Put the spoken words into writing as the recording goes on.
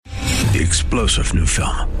The explosive new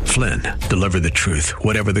film, Flynn, deliver the truth,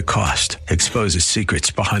 whatever the cost, exposes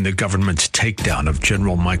secrets behind the government's takedown of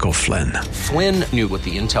General Michael Flynn. Flynn knew what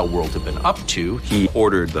the intel world had been up to. He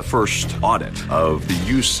ordered the first audit of the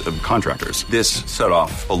use of contractors. This set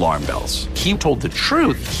off alarm bells. He told the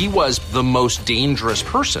truth. He was the most dangerous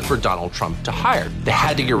person for Donald Trump to hire. They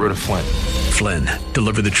had to get rid of Flynn. Flynn,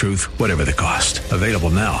 deliver the truth, whatever the cost. Available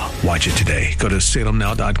now. Watch it today. Go to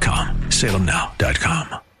salemnow.com.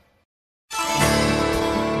 salemnow.com.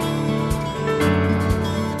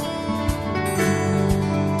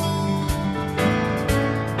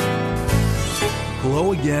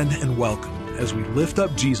 Hello again and welcome as we lift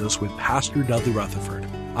up Jesus with Pastor Dudley Rutherford.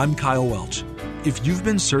 I'm Kyle Welch. If you've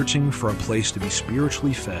been searching for a place to be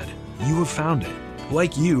spiritually fed, you have found it.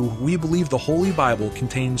 Like you, we believe the Holy Bible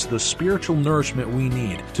contains the spiritual nourishment we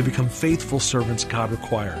need to become faithful servants God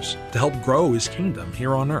requires to help grow His kingdom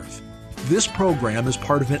here on earth. This program is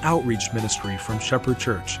part of an outreach ministry from Shepherd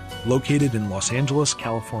Church, located in Los Angeles,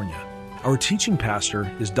 California. Our teaching pastor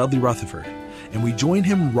is Dudley Rutherford, and we join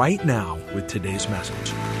him right now with today's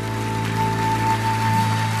message.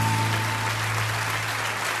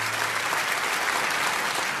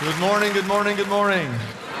 Good morning, good morning, good morning.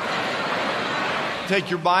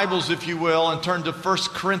 Take your Bibles, if you will, and turn to 1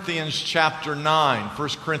 Corinthians chapter 9. 1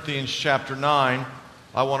 Corinthians chapter 9.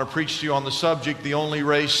 I want to preach to you on the subject, the only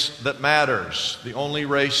race that matters. The only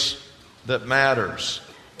race that matters.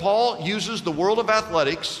 Paul uses the world of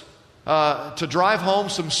athletics to drive home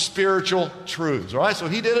some spiritual truths. All right, so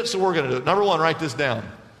he did it, so we're going to do it. Number one, write this down.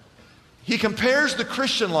 He compares the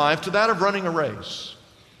Christian life to that of running a race.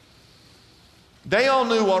 They all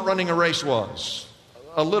knew what running a race was,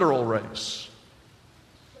 a literal race.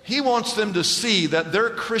 He wants them to see that their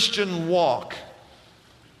Christian walk,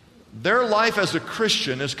 their life as a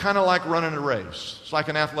Christian, is kind of like running a race. It's like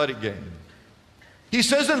an athletic game. He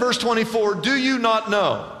says in verse 24, "Do you not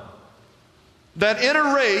know that in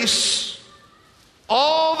a race,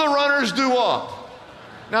 all the runners do what?"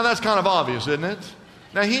 Now that's kind of obvious, isn't it?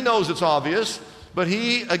 Now he knows it's obvious, but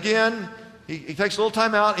he takes a little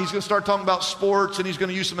time out. He's going to start talking about sports, and he's going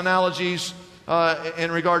to use some analogies in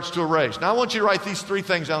regards to a race. Now I want you to write these three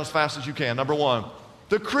things down as fast as you can. Number one,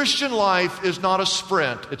 the Christian life is not a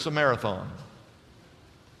sprint, it's a marathon.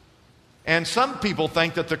 And some people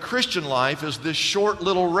think that the Christian life is this short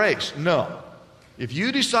little race. No. If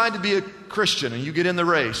you decide to be a Christian and you get in the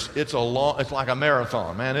race, it's like a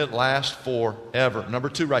marathon, man. It lasts forever. Number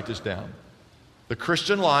two, write this down. The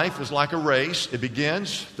Christian life is like a race. It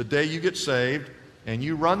begins the day you get saved, and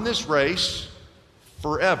you run this race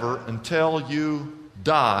forever until you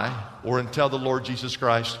die or until the Lord Jesus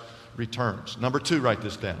Christ returns. Number two, write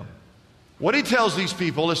this down. What he tells these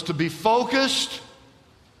people is to be focused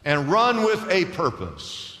and run with a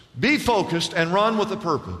purpose. Be focused and run with a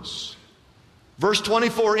purpose. Verse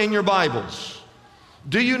 24 in your Bibles.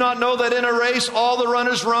 Do you not know that in a race all the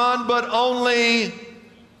runners run, but only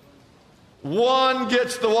one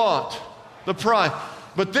gets the what? The prize.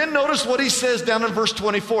 But then notice what he says down in verse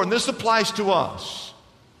 24, and this applies to us.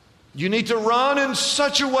 You need to run in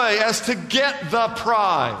such a way as to get the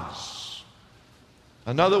prize.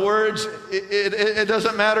 In other words, it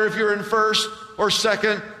doesn't matter if you're in first or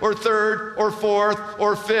second or third or fourth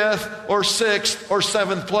or fifth or sixth or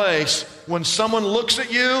seventh place. When someone looks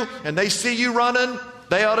at you and they see you running,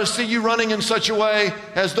 they ought to see you running in such a way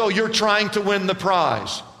as though you're trying to win the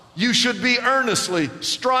prize. You should be earnestly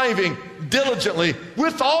striving diligently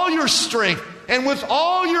with all your strength and with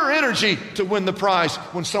all your energy to win the prize.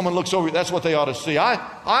 When someone looks over you, that's what they ought to see.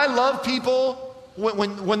 I love people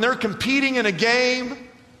when they're competing in a game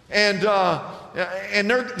and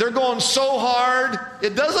they're going so hard.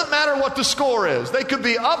 It doesn't matter what the score is. They could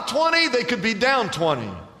be up 20, they could be down 20.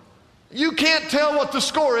 You can't tell what the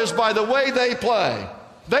score is by the way they play.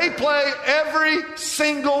 They play every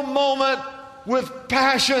single moment with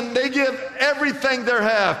passion. They give everything they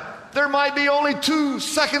have. There might be only 2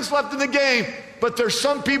 seconds left in the game, but there's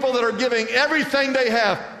some people that are giving everything they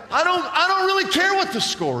have. I don't really care what the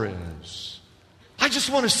score is. I just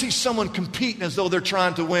want to see someone competing as though they're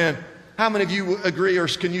trying to win. How many of you agree, or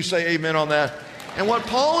can you say amen on that? And what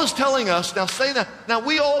Paul is telling us, now say that, now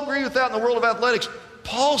we all agree with that in the world of athletics.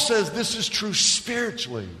 Paul says this is true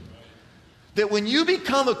spiritually. That when you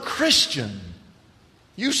become a Christian,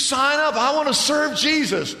 you sign up, I want to serve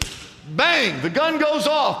Jesus. Bang, the gun goes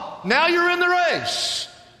off. Now you're in the race.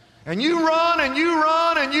 And you run and you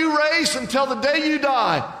run and you race until the day you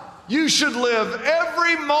die. You should live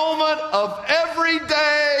every moment of every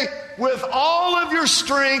day with all of your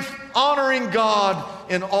strength, honoring God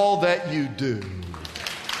in all that you do.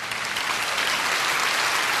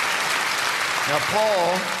 Now,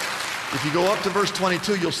 If you go up to verse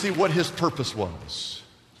 22, you'll see what his purpose was.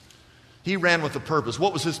 He ran with a purpose.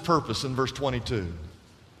 What was his purpose in verse 22?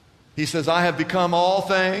 He says, I have become all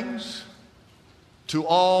things to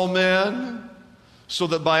all men, so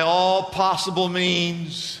that by all possible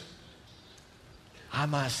means I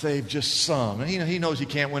might save just some. He knows he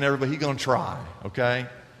can't win everybody. He's going to try, okay?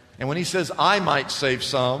 And when he says, I might save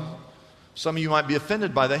some of you might be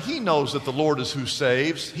offended by that. He knows that the Lord is who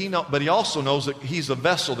saves, but he also knows that he's a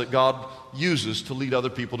vessel that God uses to lead other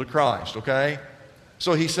people to Christ, okay?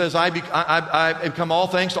 So he says, I become all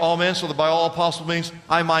things to all men, so that by all possible means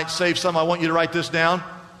I might save some. I want you to write this down.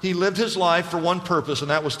 He lived his life for one purpose, and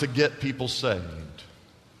that was to get people saved.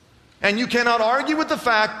 And you cannot argue with the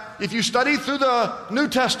fact, if you study through the New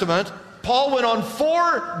Testament, Paul went on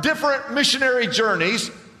 4 different missionary journeys.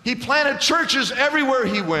 He planted churches everywhere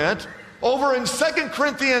he went. Over in 2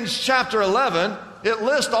 Corinthians chapter 11, it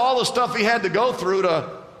lists all the stuff he had to go through to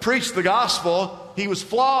preach the gospel. He was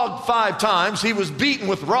flogged 5 times. He was beaten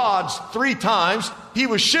with rods 3 times. He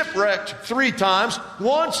was shipwrecked 3 times.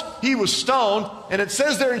 Once he was stoned. And it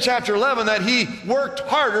says there in chapter 11 that he worked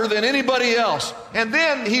harder than anybody else. And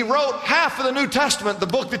then he wrote half of the New Testament, the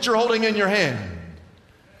book that you're holding in your hand.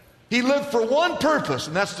 He lived for one purpose,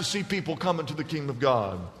 and that's to see people come into the kingdom of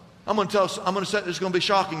God. I'm going to say it's going to be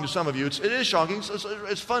shocking to some of you. It is shocking.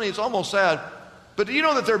 It's funny. It's almost sad. But do you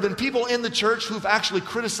know that there have been people in the church who've actually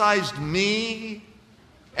criticized me?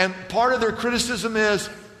 And part of their criticism is,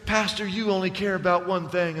 Pastor, you only care about one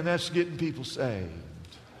thing, and that's getting people saved.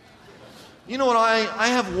 You know what? I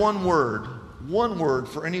have one word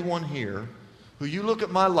for anyone here who you look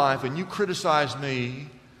at my life and you criticize me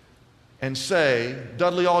and say,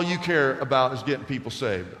 Dudley, all you care about is getting people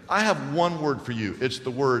saved. I have one word for you. It's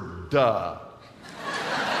the word duh.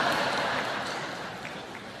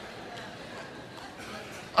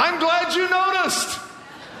 I'm glad you noticed.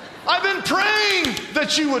 I've been praying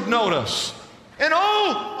that you would notice. And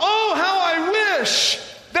oh, how I wish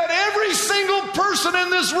that every single person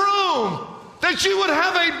in this room, that you would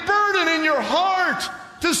have a burden in your heart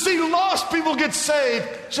to see lost people get saved,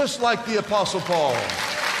 just like the Apostle Paul.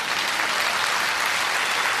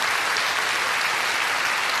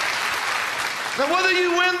 Now, whether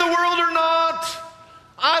you win the world or not,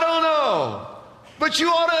 I don't know. But you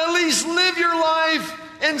ought to at least live your life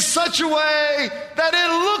in such a way that it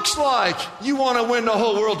looks like you want to win the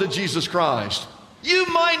whole world to Jesus Christ. You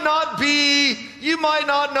might not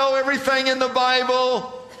know everything in the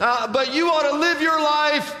Bible, but you ought to live your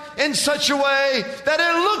life in such a way that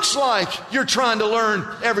it looks like you're trying to learn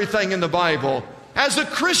everything in the Bible. As a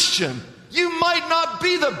Christian, you might not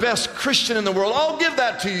be the best Christian in the world. I'll give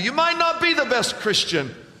that to you. You might not be the best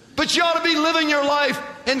Christian, but you ought to be living your life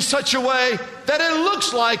in such a way that it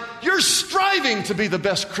looks like you're striving to be the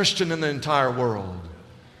best Christian in the entire world.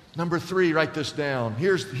 Number 3, write this down.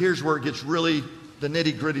 Here's where it gets really the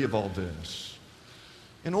nitty-gritty of all this.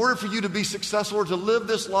 In order for you to be successful or to live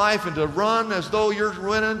this life and to run as though you're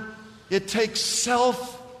winning, it takes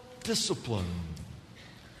self-discipline.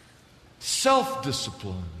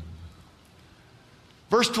 Self-discipline.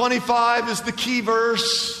 Verse 25 is the key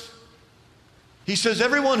verse. He says,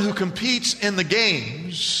 everyone who competes in the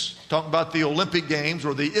games, talking about the Olympic Games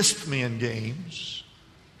or the Isthmian Games,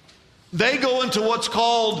 they go into what's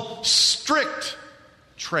called strict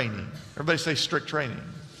training. Everybody say strict training.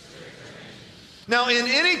 Now, in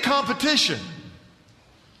any competition,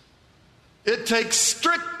 it takes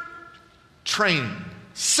strict training,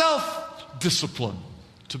 self-discipline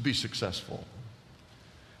to be successful.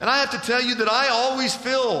 And I have to tell you that I always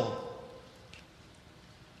feel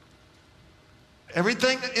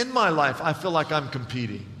everything in my life, I feel like I'm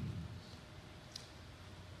competing.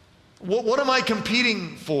 What am I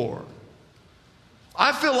competing for?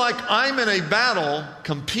 I feel like I'm in a battle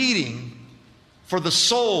competing for the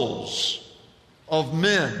souls of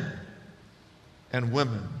men and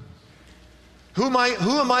women. Who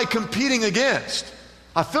am I competing against?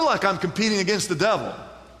 I feel like I'm competing against the devil.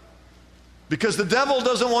 Because the devil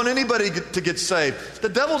doesn't want anybody to get saved. The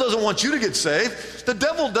devil doesn't want you to get saved. The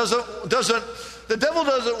devil doesn't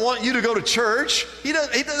want you to go to church.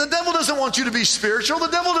 The devil doesn't want you to be spiritual. The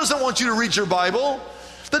devil doesn't want you to read your Bible.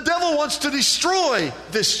 The devil wants to destroy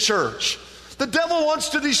this church. The devil wants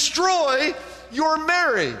to destroy your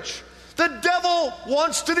marriage. The devil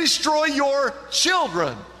wants to destroy your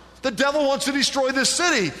children. The devil wants to destroy this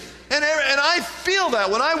city. And I feel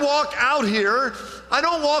that when I walk out here. I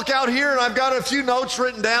don't walk out here and I've got a few notes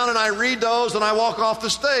written down and I read those and I walk off the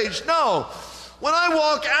stage. No. When I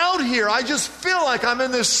walk out here, I just feel like I'm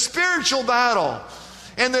in this spiritual battle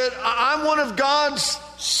and that I'm one of God's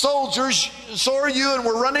soldiers, so are you, and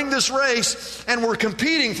we're running this race, and we're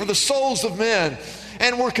competing for the souls of men.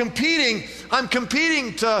 And I'm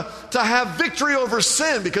competing to have victory over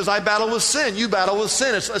sin, because I battle with sin. You battle with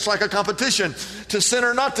sin. It's like a competition to sin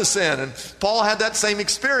or not to sin. And Paul had that same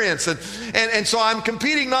experience. And so I'm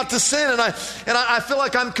competing not to sin. And I feel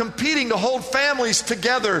like I'm competing to hold families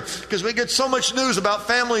together, because we get so much news about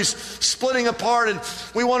families splitting apart, and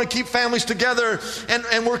we want to keep families together.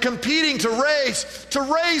 And we're competing to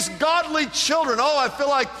raise godly children. Oh, I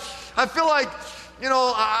feel like, you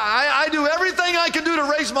know, I do everything I can do to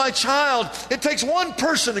raise my child. It takes one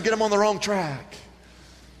person to get him on the wrong track.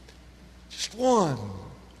 Just one.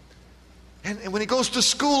 And when he goes to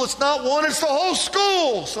school, it's not one, it's the whole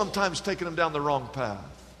school sometimes taking him down the wrong path.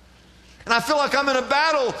 And I feel like I'm in a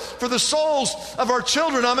battle for the souls of our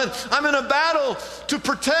children. I'm in a battle to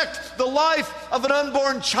protect the life of an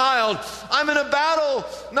unborn child. I'm in a battle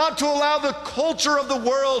not to allow the culture of the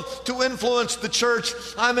world to influence the church.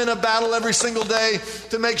 I'm in a battle every single day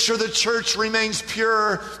to make sure the church remains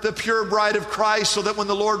pure, the pure bride of Christ, so that when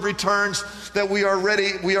the Lord returns, that we are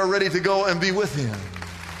ready to go and be with Him.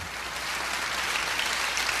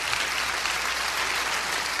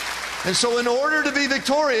 And so in order to be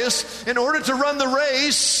victorious, in order to run the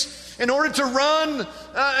race, in order to run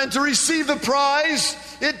and to receive the prize,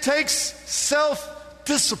 it takes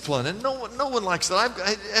self-discipline. And no one likes that.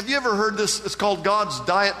 Have you ever heard this? It's called God's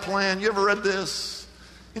diet plan. You ever read this?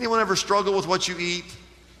 Anyone ever struggle with what you eat?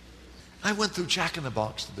 I went through Jack in the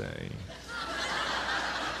Box today.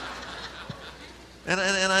 And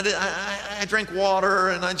I drank water,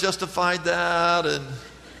 and I justified that, and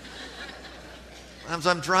as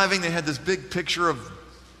I'm driving, they had this big picture of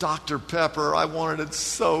Dr. Pepper. I wanted it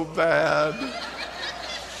so bad.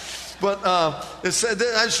 But it said,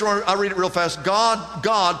 I'll read it real fast.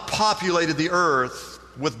 God populated the earth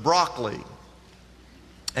with broccoli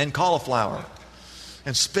and cauliflower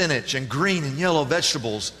and spinach and green and yellow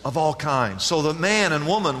vegetables of all kinds, so that man and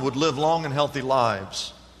woman would live long and healthy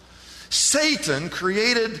lives. Satan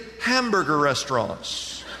created hamburger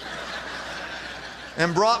restaurants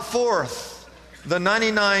and brought forth the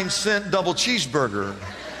 99-cent double cheeseburger.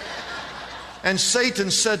 And Satan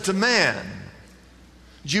said to man,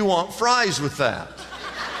 "Do you want fries with that?"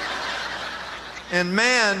 And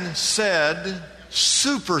man said,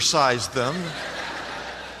 "Supersize them."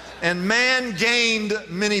 And man gained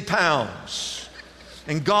many pounds.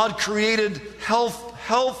 And God created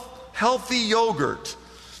healthy yogurt,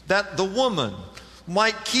 that the woman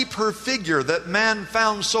might keep her figure that man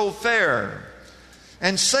found so fair.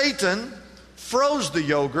 And Satan froze the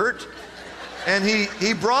yogurt, and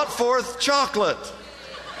he brought forth chocolate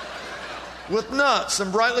with nuts and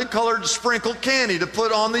brightly colored sprinkled candy to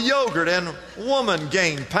put on the yogurt, and woman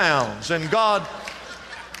gained pounds. And God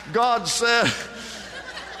said,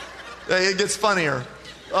 it gets funnier.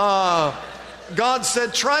 God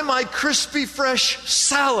said, "Try my crispy fresh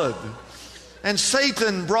salad." And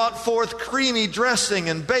Satan brought forth creamy dressing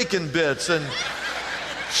and bacon bits and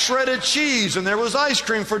shredded cheese, and there was ice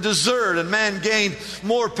cream for dessert, and man gained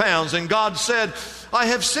more pounds. And God said, "I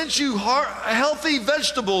have sent you healthy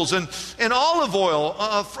vegetables and olive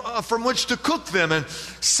oil from which to cook them." And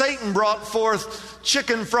Satan brought forth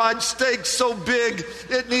chicken fried steak so big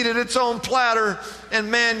it needed its own platter, and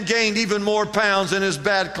man gained even more pounds, and his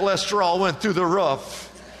bad cholesterol went through the roof.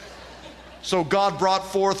 So God brought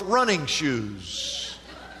forth running shoes,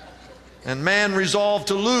 and man resolved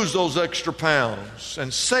to lose those extra pounds.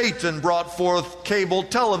 And Satan brought forth cable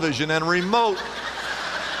television and remote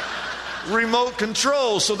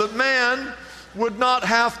control, so that man would not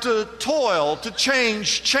have to toil to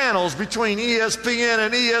change channels between ESPN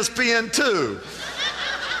and ESPN2.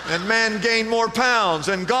 And man gained more pounds.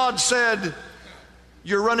 And God said,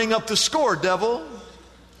 "You're running up the score, devil."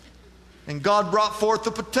 And God brought forth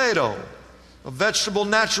the potato, a vegetable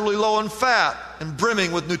naturally low in fat and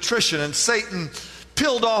brimming with nutrition. And Satan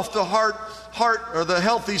peeled off the heart or the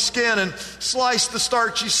healthy skin and sliced the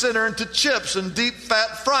starchy center into chips and deep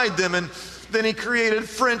fat fried them. And then he created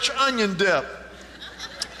French onion dip.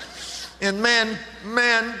 And man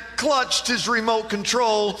clutched his remote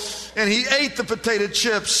control, and he ate the potato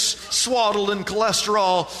chips swaddled in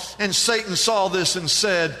cholesterol. And Satan saw this and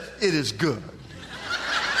said, "It is good."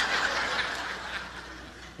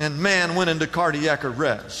 And man went into cardiac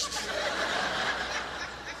arrest.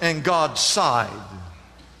 And God sighed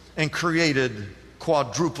and created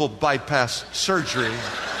quadruple bypass surgery.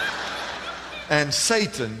 And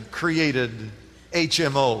Satan created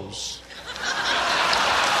HMOs.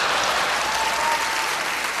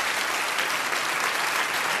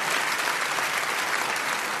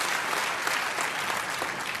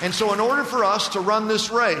 And so in order for us to run this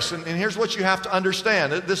race, and here's what you have to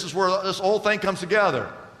understand. This is where this whole thing comes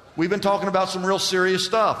together. We've been talking about some real serious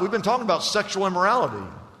stuff. We've been talking about sexual immorality.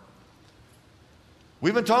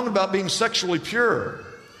 We've been talking about being sexually pure.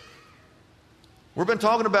 We've been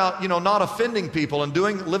talking about, not offending people and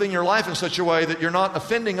living your life in such a way that you're not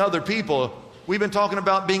offending other people. We've been talking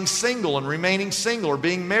about being single and remaining single, or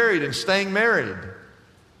being married and staying married.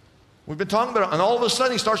 We've been talking about it, and all of a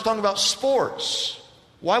sudden he starts talking about sports.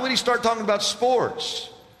 Why would he start talking about sports?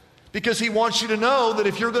 Because he wants you to know that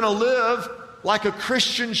if you're going to live like a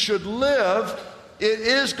Christian should live, it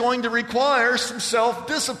is going to require some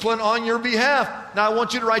self-discipline on your behalf. Now, I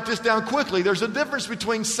want you to write this down quickly. There's a difference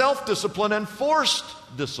between self-discipline and forced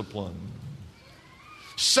discipline.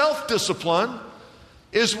 Self-discipline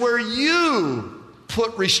is where you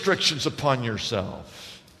put restrictions upon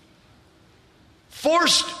yourself.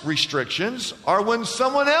 Forced restrictions are when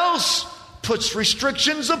someone else puts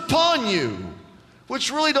restrictions upon you,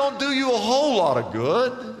 which really don't do you a whole lot of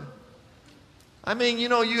good. I mean, you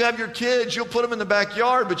have your kids, you'll put them in the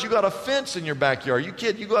backyard, but you got a fence in your backyard.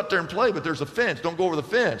 You go out there and play, but there's a fence. Don't go over the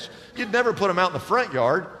fence. You'd never put them out in the front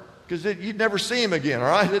yard because you'd never see them again, all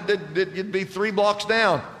right? You'd be 3 blocks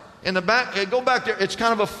down. In the back, go back there. It's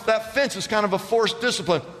kind of that fence is kind of a forced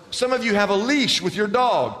discipline. Some of you have a leash with your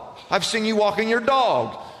dog. I've seen you walking your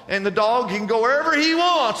dog. And the dog, he can go wherever he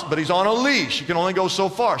wants, but he's on a leash. You can only go so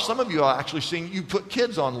far. Some of you, I've actually seen you put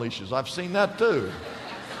kids on leashes. I've seen that too.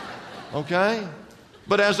 Okay?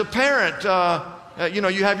 But as a parent,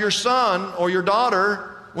 you have your son or your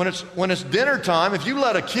daughter, when it's dinner time, if you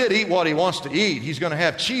let a kid eat what he wants to eat, he's going to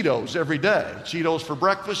have Cheetos every day. Cheetos for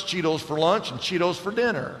breakfast, Cheetos for lunch, and Cheetos for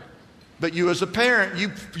dinner. But you as a parent,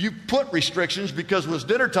 you put restrictions because when it's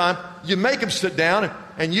dinner time, you make him sit down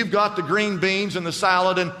and you've got the green beans and the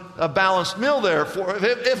salad and a balanced meal there for him.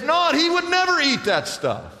 If not, he would never eat that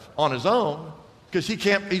stuff on his own because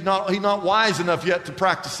he's not wise enough yet to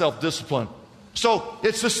practice self-discipline. So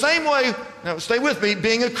it's the same way, now stay with me,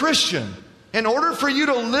 being a Christian. In order for you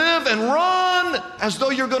to live and run as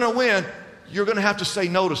though you're going to win, you're going to have to say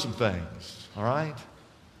no to some things, all right?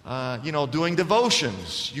 Doing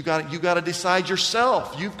devotions. You got to decide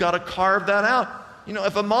yourself. You've got to carve that out.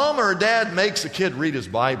 If a mom or a dad makes a kid read his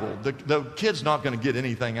Bible, the kid's not going to get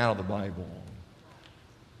anything out of the Bible.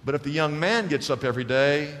 But if the young man gets up every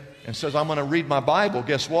day and says, I'm going to read my Bible,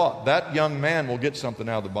 guess what? That young man will get something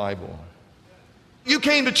out of the Bible. You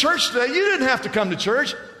came to church today. You didn't have to come to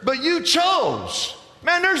church, but you chose.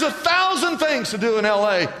 Man, there's 1,000 things to do in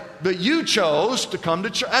L.A., but you chose to come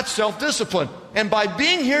to church. That's self-discipline. And by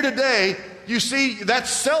being here today, you see that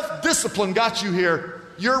self-discipline got you here.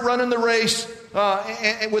 You're running the race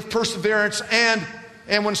with perseverance. And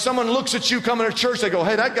when someone looks at you coming to church, they go,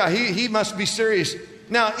 hey, that guy, he must be serious.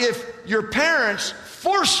 Now, if your parents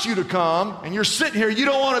forced you to come and you're sitting here, you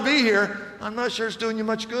don't want to be here, I'm not sure it's doing you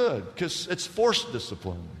much good because it's forced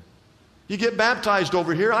discipline. You get baptized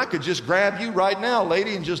over here, I could just grab you right now,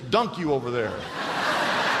 lady, and just dunk you over there.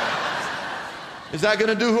 Is that going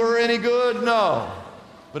to do her any good? No.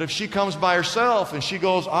 But if she comes by herself and she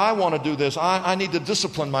goes, I want to do this, I need to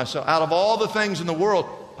discipline myself. Out of all the things in the world,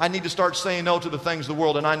 I need to start saying no to the things of the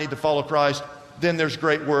world and I need to follow Christ. Then there's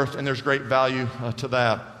great worth and there's great value to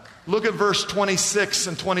that. Look at verse 26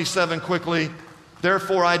 and 27 quickly.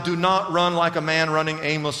 Therefore, I do not run like a man running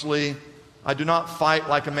aimlessly. I do not fight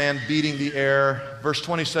like a man beating the air. Verse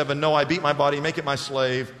 27, no, I beat my body, make it my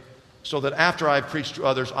slave, so that after I have preached to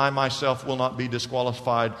others, I myself will not be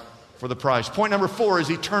disqualified for the prize. Point number 4 is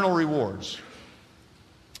eternal rewards.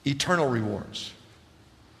 Eternal rewards.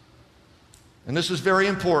 And this is very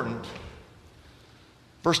important.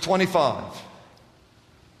 Verse 25.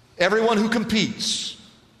 Everyone who competes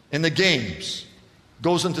in the games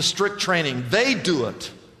goes into strict training. They do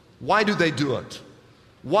it. Why do they do it?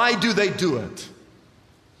 Why do they do it?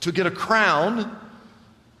 To get a crown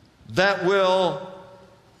that will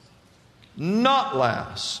not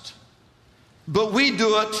last. But we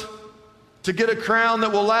do it to get a crown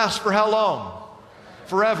that will last for how long?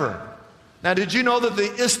 Forever. Now, did you know that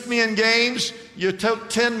the Isthmian Games, you took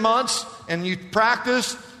 10 months and you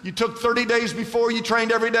practiced? You took 30 days before, you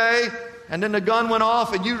trained every day, and then the gun went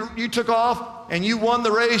off and you took off and you won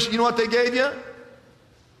the race. You know what they gave you?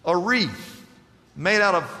 A wreath made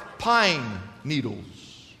out of pine needles.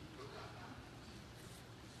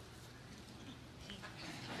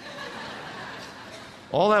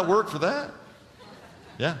 All that work for that?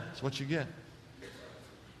 Yeah, that's what you get.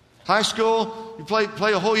 High school, you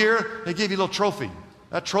play a whole year, they give you a little trophy.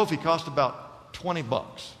 That trophy cost about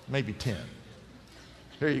 $20, maybe 10.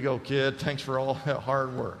 Here you go, kid. Thanks for all that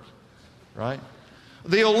hard work. Right?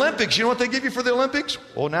 The Olympics, you know what they give you for the Olympics?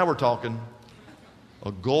 Oh, now we're talking.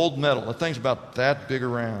 A gold medal. The thing's about that big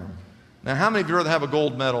around. Now, how many of you rather have a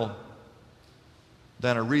gold medal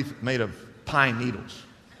than a wreath made of pine needles?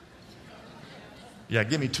 Yeah,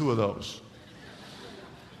 give me 2 of those.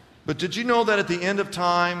 But did you know that at the end of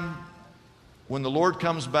time, when the Lord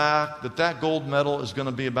comes back, that gold medal is going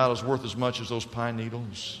to be about as worth as much as those pine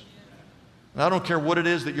needles? And I don't care what it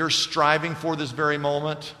is that you're striving for this very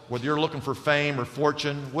moment, whether you're looking for fame or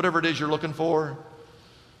fortune, whatever it is you're looking for,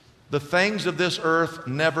 the things of this earth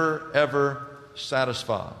never, ever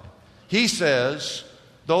satisfy. He says,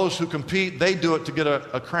 those who compete, they do it to get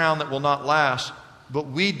a crown that will not last, but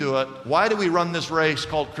we do it. Why do we run this race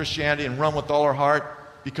called Christianity and run with all our heart?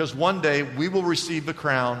 Because one day we will receive the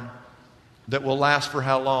crown that will last for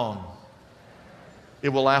how long? It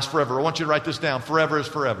will last forever. I want you to write this down. Forever is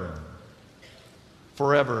forever.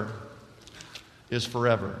 Forever is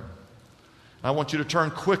forever. I want you to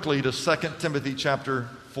turn quickly to 2 Timothy chapter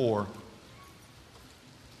 4.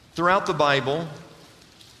 Throughout the Bible,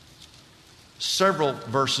 several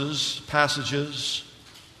verses, passages,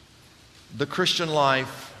 the Christian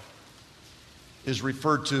life is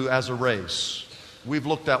referred to as a race. We've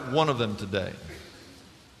looked at one of them today.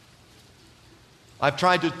 I've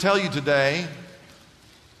tried to tell you today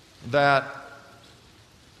that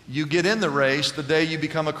you get in the race the day you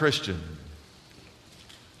become a Christian.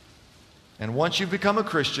 And once you become a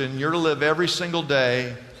Christian, you're to live every single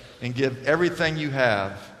day and give everything you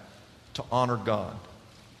have to honor God.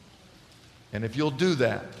 And if you'll do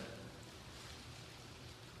that,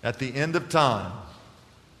 at the end of time,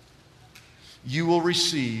 you will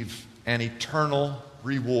receive an eternal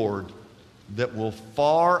reward that will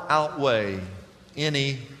far outweigh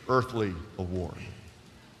any earthly award.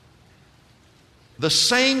 The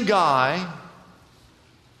same guy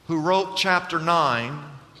who wrote chapter 9,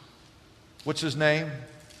 what's his name?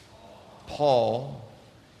 Paul.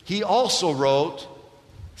 He also wrote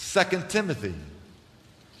 2 Timothy.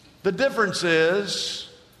 The difference is,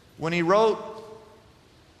 when he wrote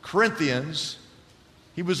Corinthians,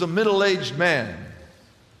 he was a middle-aged man.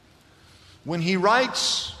 When he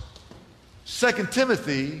writes 2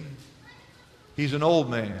 Timothy, he's an old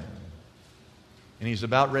man. And he's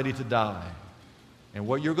about ready to die. And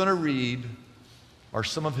what you're going to read are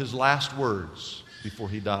some of his last words before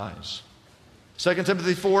he dies. 2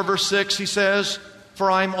 Timothy 4, verse 6, he says, "For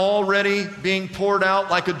I'm already being poured out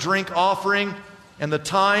like a drink offering, and the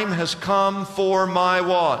time has come for my"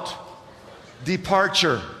 what?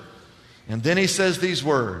 Departure. And then he says these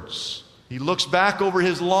words. He looks back over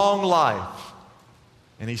his long life,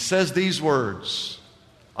 and he says these words,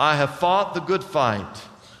 "I have fought the good fight.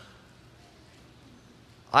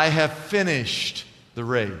 I have finished the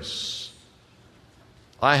race.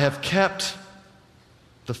 I have kept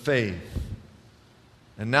the faith."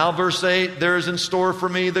 And now verse 8, "There is in store for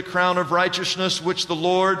me the crown of righteousness, which the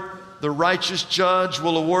Lord, the righteous judge,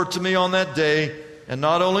 will award to me on that day, and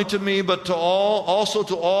not only to me, but to all, also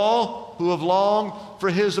to all who have longed for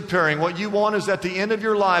his appearing." What you want is at the end of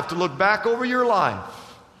your life to look back over your life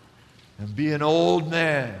and be an old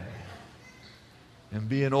man and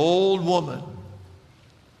be an old woman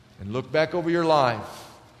and look back over your life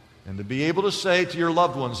and to be able to say to your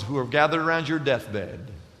loved ones who are gathered around your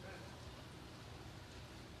deathbed,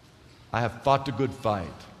 "I have fought the good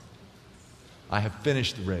fight. I have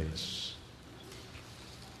finished the race.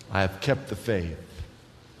 I have kept the faith.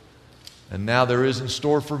 And now there is in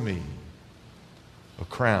store for me a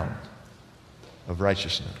crown of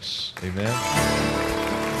righteousness." Amen.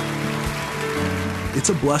 It's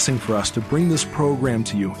a blessing for us to bring this program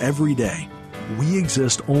to you every day. We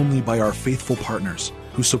exist only by our faithful partners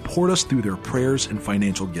who support us through their prayers and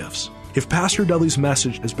financial gifts. If Pastor Dudley's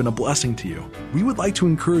message has been a blessing to you, we would like to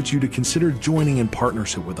encourage you to consider joining in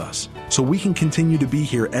partnership with us so we can continue to be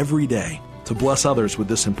here every day to bless others with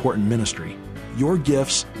this important ministry. Your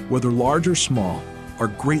gifts, whether large or small, are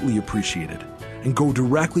greatly appreciated and go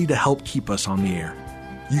directly to help keep us on the air.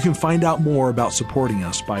 You can find out more about supporting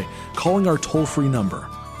us by calling our toll-free number,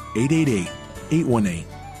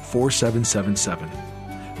 888-818-4777.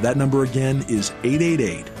 That number again is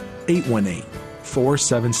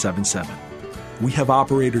 888-818-4777. We have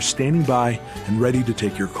operators standing by and ready to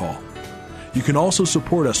take your call. You can also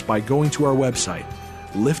support us by going to our website,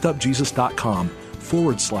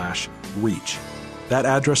 liftupjesus.com/reach. That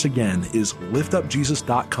address again is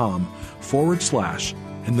liftupjesus.com/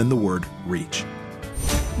 and then the word reach.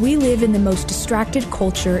 We live in the most distracted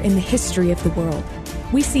culture in the history of the world.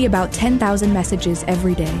 We see about 10,000 messages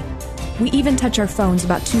every day. We even touch our phones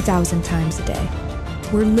about 2,000 times a day.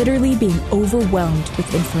 We're literally being overwhelmed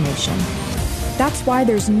with information. That's why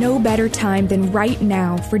there's no better time than right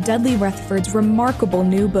now for Dudley Rutherford's remarkable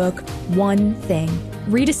new book, One Thing.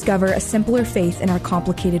 Rediscover a simpler faith in our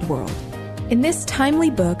complicated world. In this timely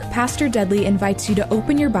book, Pastor Dudley invites you to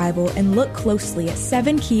open your Bible and look closely at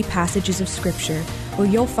 7 key passages of Scripture where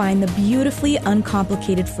you'll find the beautifully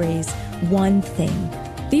uncomplicated phrase, one thing.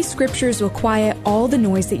 These scriptures will quiet all the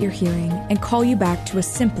noise that you're hearing and call you back to a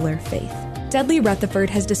simpler faith. Dudley Rutherford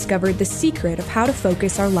has discovered the secret of how to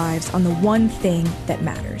focus our lives on the one thing that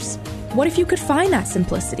matters. What if you could find that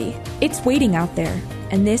simplicity? It's waiting out there,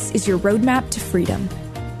 and this is your roadmap to freedom.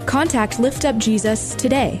 Contact Lift Up Jesus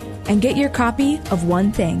today and get your copy of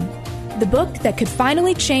One Thing, the book that could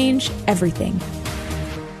finally change everything.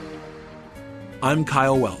 I'm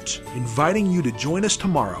Kyle Welch, inviting you to join us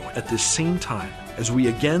tomorrow at this same time as we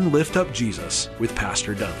again lift up Jesus with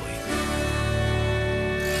Pastor Dudley.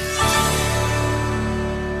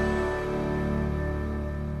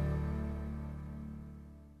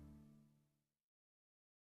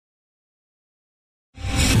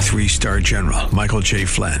 Three-star General Michael J.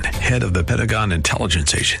 Flynn, head of the Pentagon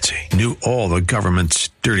Intelligence Agency, knew all the government's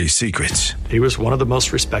dirty secrets. He was one of the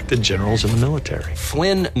most respected generals in the military.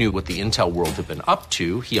 Flynn knew what the intel world had been up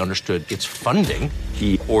to. He understood its funding.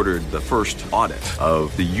 He ordered the first audit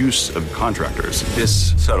of the use of contractors.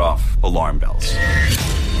 This set off alarm bells.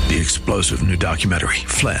 The explosive new documentary,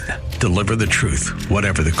 Flynn, Deliver the Truth,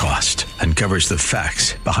 Whatever the Cost, uncovers the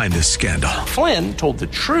facts behind this scandal. Flynn told the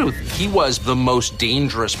truth. He was the most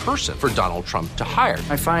dangerous person for Donald Trump to hire.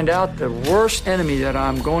 I find out the worst enemy that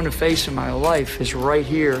I'm going to face in my life is right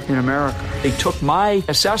here in America. They took my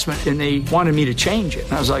assessment and they wanted me to change it.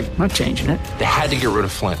 And I was like, I'm not changing it. They had to get rid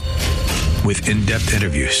of Flynn. With in-depth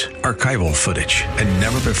interviews, archival footage, and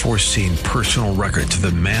never-before-seen personal records of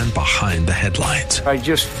the man behind the headlines. I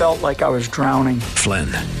just felt like I was drowning. Flynn,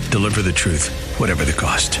 Deliver the Truth, Whatever the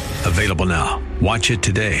Cost. Available now. Watch it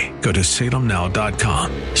today. Go to salemnow.com.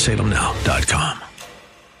 salemnow.com.